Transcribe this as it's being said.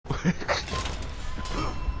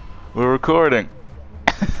We're recording.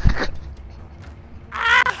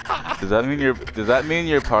 Does that mean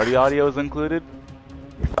your party audio is included?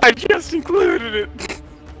 I just included it.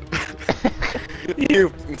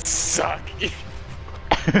 You suck.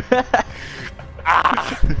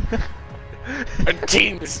 Our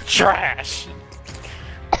team is trash.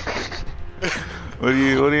 What do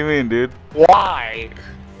you mean, dude? Why?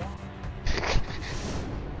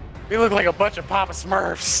 We look like a bunch of Papa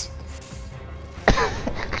Smurfs.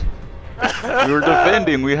 We were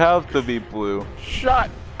defending. We have to be blue. Shut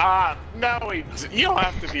up. No, you don't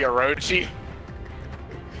have to be Orochi.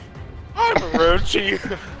 I'm Orochi.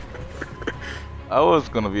 I was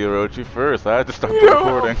gonna be Orochi first. I had to stop You know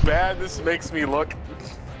recording. how bad this makes me look?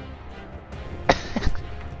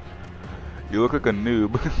 You look like a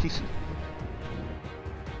noob.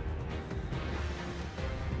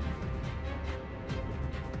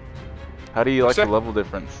 How do you like the level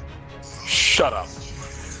difference? Shut up.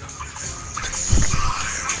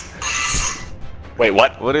 Wait,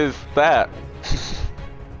 what? What is that?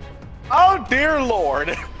 Oh dear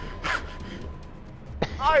lord!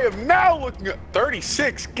 I am now looking at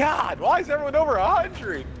 36. God, why is everyone over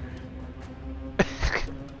 100?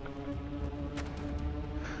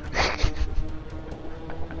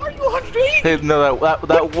 Why are you 180? Hey, no,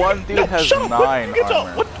 that one dude has shut up. 9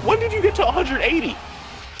 armor. When did you get to 180?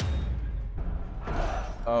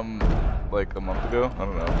 Like a month ago? I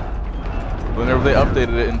don't know. Whenever they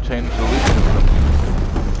updated it and changed the loot system.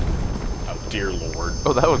 Oh dear lord.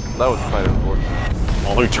 Oh, that was quite unfortunate.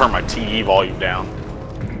 Well, let me turn my TV volume down.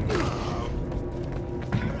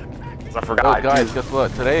 I forgot. Oh, guys, guess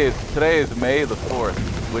what? Today is May the 4th.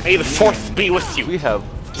 Which May the 4th be with you. We have.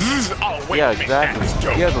 Oh wait, Yeah, a minute, exactly. that's a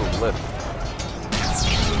joke. He has a list.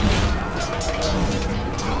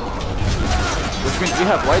 Which means we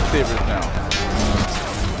have lightsabers now.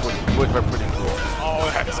 Which are pretty cool. Oh,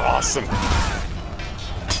 that is awesome.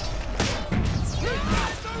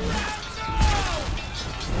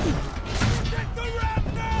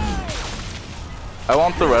 I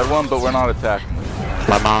want the red one, but we're not attacking.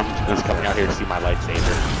 My mom is coming out here to see my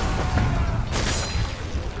lightsaber.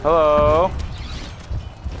 Hello.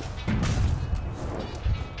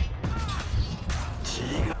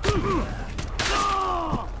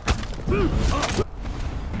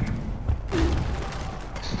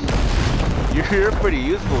 You're pretty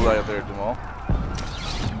useful right there, Jamal.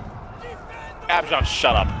 Abjon,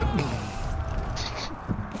 shut up.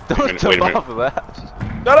 Don't jump off of that.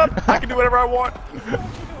 Shut up! I can do whatever I want.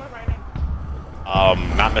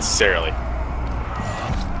 Not necessarily.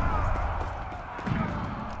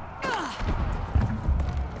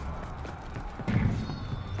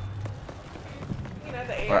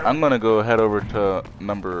 Alright, I'm gonna go head over to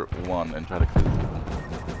number 1 and try to kill people.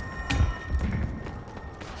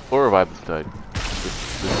 Or revive this guy.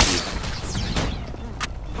 This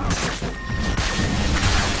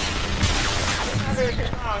How very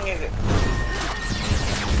strong is it?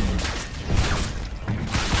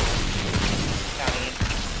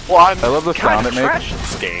 Well, I love the sound it makes. Trash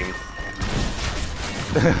this game.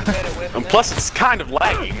 And plus, it's kind of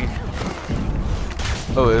lagging.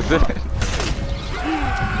 Oh, is it?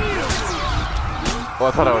 Oh,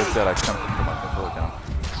 I thought I was dead. I kind of put my controller down.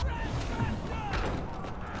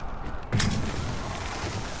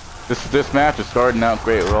 This match is starting out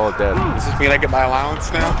great. We're all dead. Does this mean I get my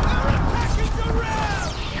allowance now?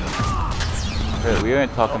 Hey, we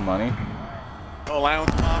ain't talking money. No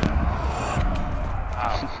allowance, Mom?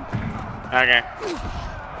 Oh. Okay.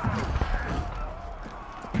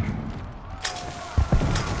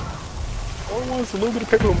 All I want is a little bit of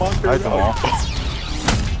Piccolo Monster. Hi, Jamal.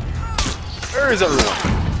 Where is everyone?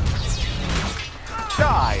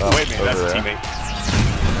 Die! Oh, wait a minute, that's a there. teammate.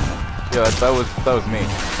 Yeah, that was me.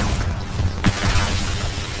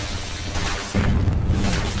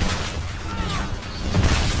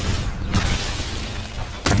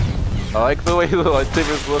 I like the way the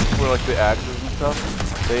lightsabers look for like the axes and stuff.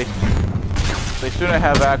 They shouldn't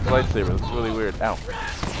have axe lightsabers. It's really weird. Ow.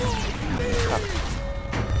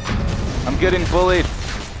 I'm getting bullied.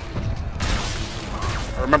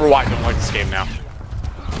 I remember why I don't like this game now.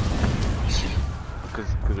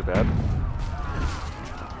 Because you're bad.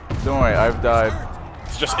 Don't worry, I've died.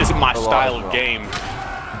 It just isn't my style of well. game.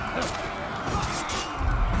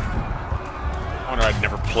 I wonder I'd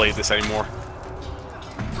never play this anymore.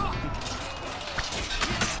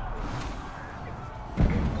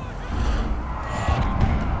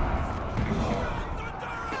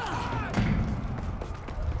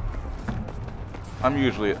 I'm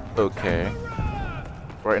usually okay.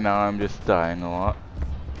 Right now I'm just dying a lot.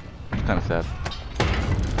 It's kind of sad.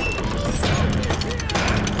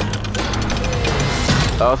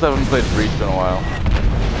 I also haven't played Breach in a while.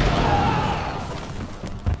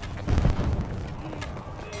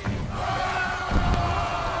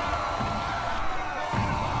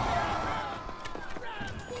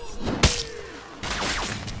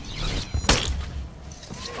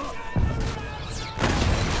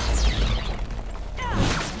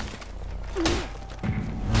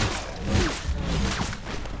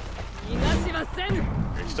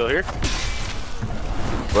 Are you still here?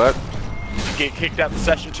 What? Did you get kicked out of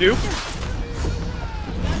session 2?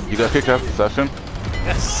 You got kicked out of the session?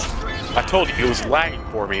 Yes. I told you, it was lagging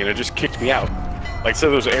for me and it just kicked me out. Like, so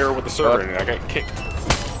there was an error with the server and I got kicked.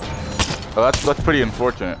 Oh, that's pretty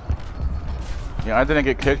unfortunate. Yeah, I didn't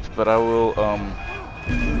get kicked, but I will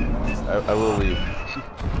I will leave.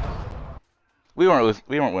 We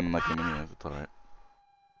weren't winning that game anyways. It's all right.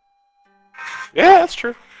 Yeah, that's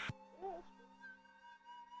true.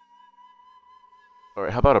 All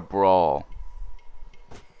right, how about a brawl?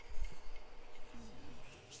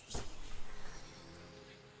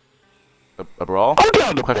 A brawl?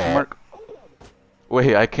 Question mark?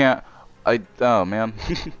 Wait, I can't. Oh man,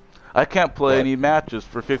 I can't play any matches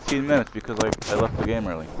for 15 minutes because I left the game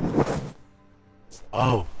early.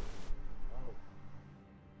 Oh.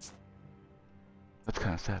 That's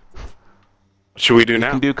kind of sad. What should we do now?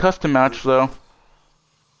 You can do custom match though.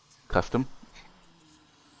 Custom?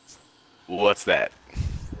 What's that?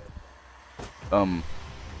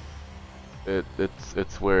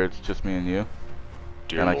 It's where it's just me and you,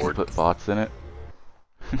 Dear and I Lord. can put bots in it.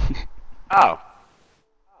 Oh.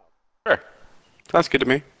 Sure. Sounds good to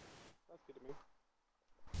me.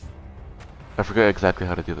 I forgot exactly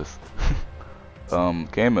how to do this.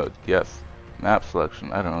 Game mode, yes. Map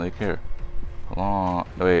selection, I don't really care. Hold on,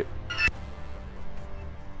 no, wait.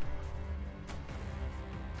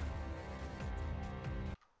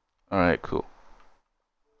 Alright, cool.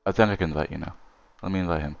 I think I can invite you now. Let me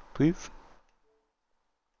invite him, please.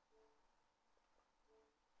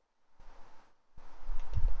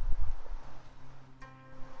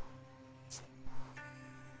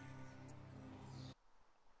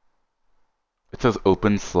 It says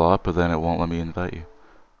open slot, but then it won't let me invite you.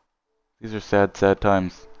 These are sad, sad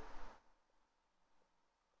times.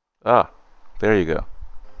 Ah, there you go.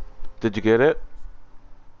 Did you get it?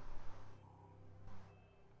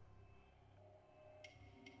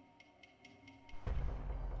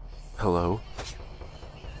 Hello?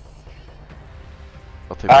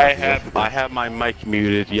 I'll take I have my mic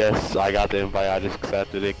muted. Yes, I got the invite. I just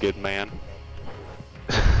accepted it. Good man.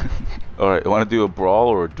 Alright, you want to do a brawl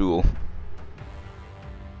or a duel?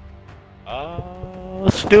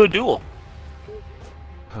 Let's do a duel.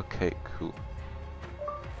 Okay, cool.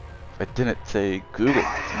 I didn't say Google.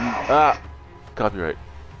 Ah! Copyright.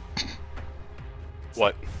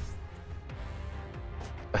 What?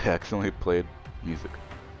 I accidentally played music.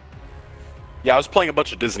 Yeah, I was playing a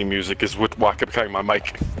bunch of Disney music is what I kept cutting my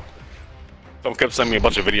mic. Someone kept sending me a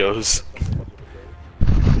bunch of videos.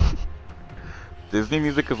 Disney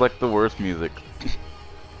music is like the worst music.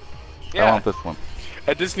 Yeah. I want this one.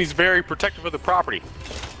 And Disney's very protective of the property.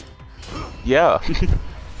 Yeah.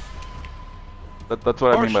 That's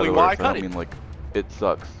what I mean by Partially the why I worst. I cut don't it. mean like it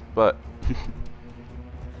sucks, but.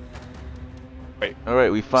 Wait. All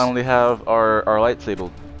right, we finally have our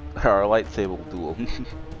lightsaber duel.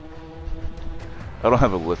 I don't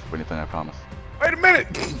have a list for anything, I promise. Wait a minute!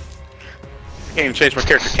 I can't even change my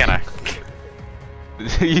character, can I?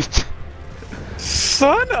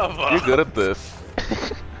 Son of a... You're good at this.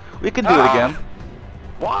 We can do it again.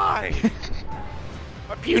 Why?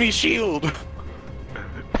 My puny shield.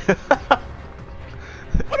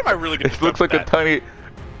 What am I really gonna do? It looks like a tiny.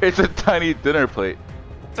 It's a tiny dinner plate.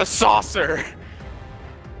 It's a saucer.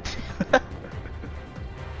 It's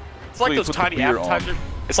like Please those put the tiny beer on. appetizer.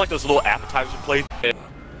 It's like those little appetizer plates. You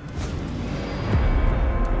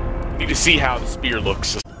need to see how the spear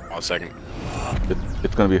looks. Hold on a second.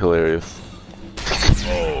 It's gonna be hilarious.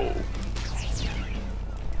 Oh.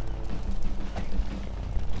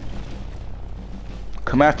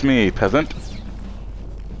 Come at me, peasant.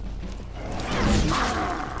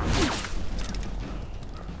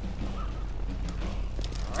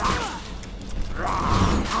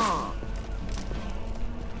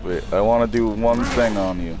 Wait, I want to do one thing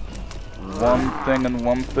on you. One thing and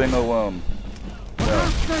one thing alone. No.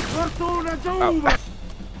 Ow.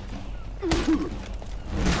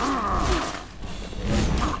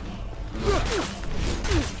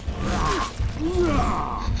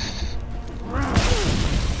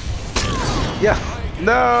 Yes!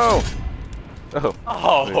 No! Oh.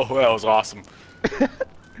 Oh, that was awesome.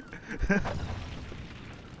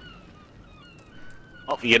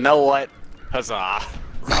 Oh, you know what? Huzzah.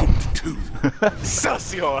 Round 2.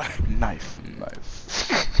 Excelsior! Nice,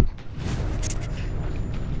 nice.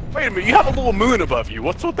 Wait a minute, you have a little moon above you.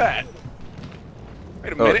 What's with that?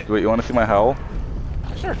 Wait a Oh, minute. wait, you want to see my howl?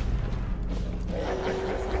 Sure.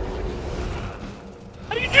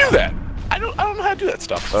 How do you do that? I don't know how to do that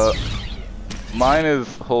stuff. Mine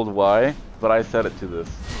is hold Y, but I set it to this.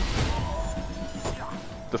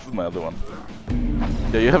 This is my other one.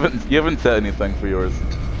 Yeah, you haven't set anything for yours.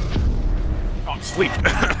 Oh, I'm asleep.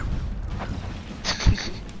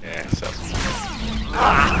 Yeah, so.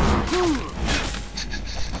 Ah!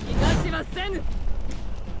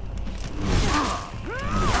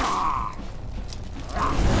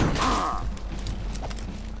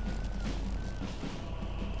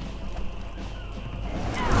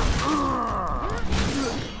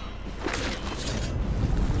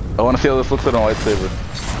 I want to see how this looks on a lightsaber.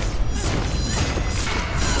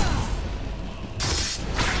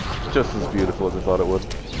 Just as beautiful as I thought it would.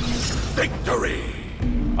 Victory!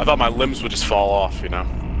 I thought my limbs would just fall off, you know?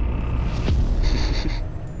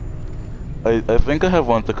 I think I have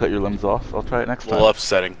one to cut your limbs off. I'll try it next A time. little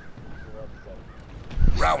upsetting.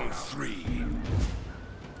 Round 3.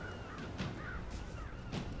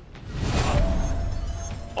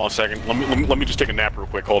 Hold on a second. Let me just take a nap real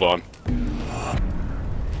quick. Hold on.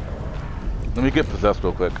 Let me get possessed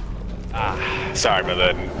real quick. Sorry about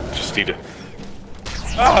that. Just need to.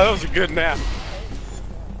 Ah, that was a good nap.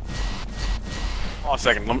 Hold on a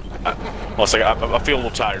second. Hold on a second. I feel a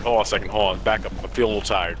little tired. Hold on a second. Hold on. Back up. I feel a little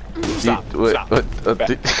tired. Stop. Stop.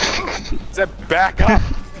 Is that back up?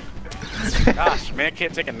 Gosh, man,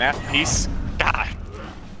 can't take a nap in peace. God.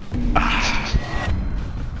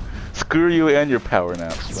 Screw you and your power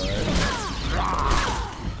naps. Alright.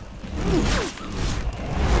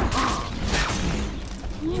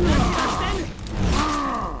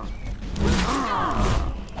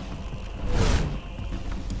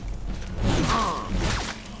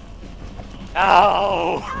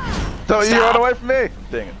 No! Don't you Stop. run away from me!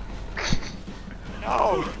 Dang it.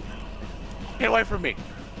 No! Get away from me!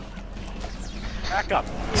 Back up!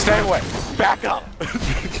 Stay away! Back up!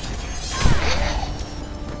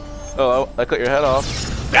 Oh, I cut your head off.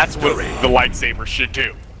 That's what the lightsaber should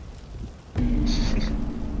do.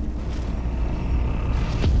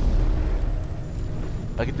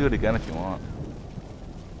 I can do it again if you want.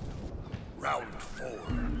 Round 4.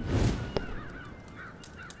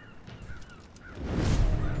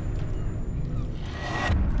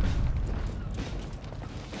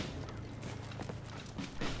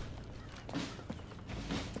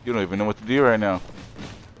 You don't even know what to do right now.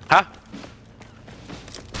 Huh?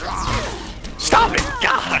 Stop it!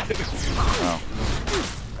 God! Ow.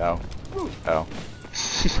 Ow. Ow.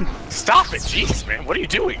 Stop it! Jesus, man, what are you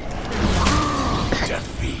doing?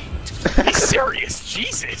 Defeat. Be serious,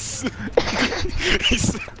 Jesus! You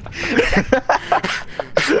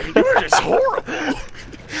were just horrible!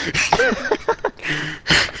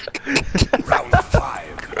 Round 5.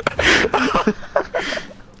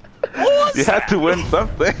 You had to win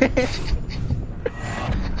something.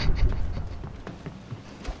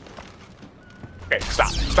 Okay,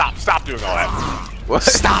 stop doing all that. What?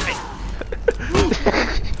 Stop it!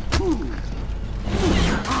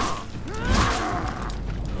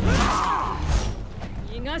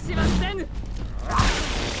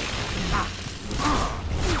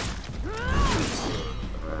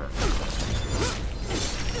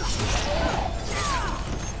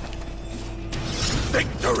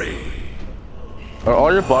 Victory! Are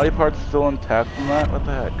all your body parts still intact from that? What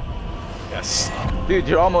the heck? Yes. Dude,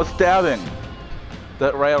 you're almost stabbing!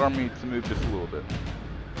 That right arm needs to move just a little bit.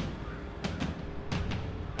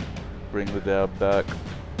 Bring the dab back.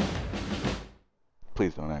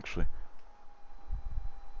 Please don't actually.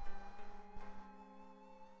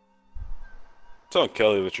 Tell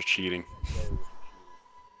Kelly that you're cheating.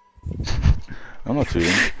 I'm not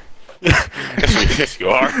cheating. Yes, you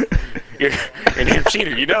are. You're a damn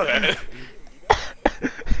cheater, you know that.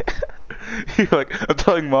 You're like, I'm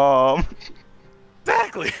telling mom.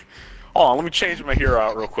 Exactly. Hold on, let me change my hero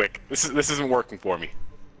out real quick. This isn't working for me.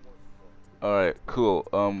 Alright, cool.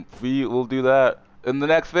 We will do that in the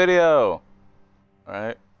next video.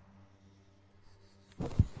 Alright.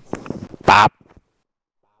 Bop.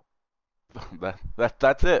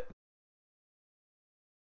 That's it.